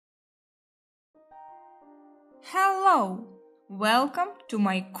Hello! Welcome to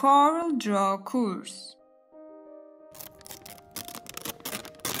my CorelDraw course.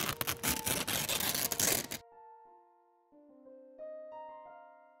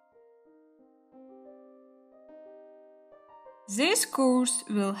 This course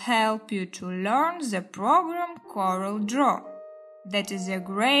will help you to learn the program CorelDraw. That is a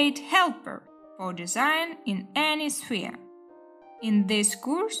great helper for design in any sphere. In this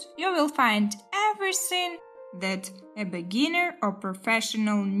course, you will find everything that a beginner or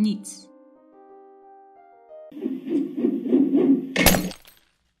professional needs.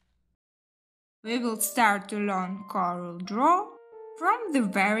 We will start to learn CorelDraw from the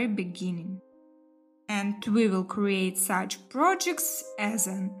very beginning. And we will create such projects as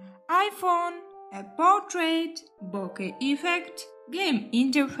an iPhone, a portrait, bokeh effect, game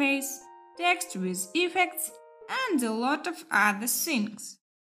interface, text with effects, and a lot of other things.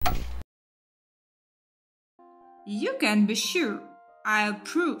 You can be sure I'll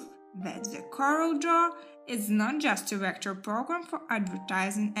prove that the CorelDraw is not just a vector program for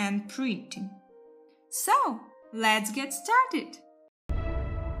advertising and printing. So, let's get started!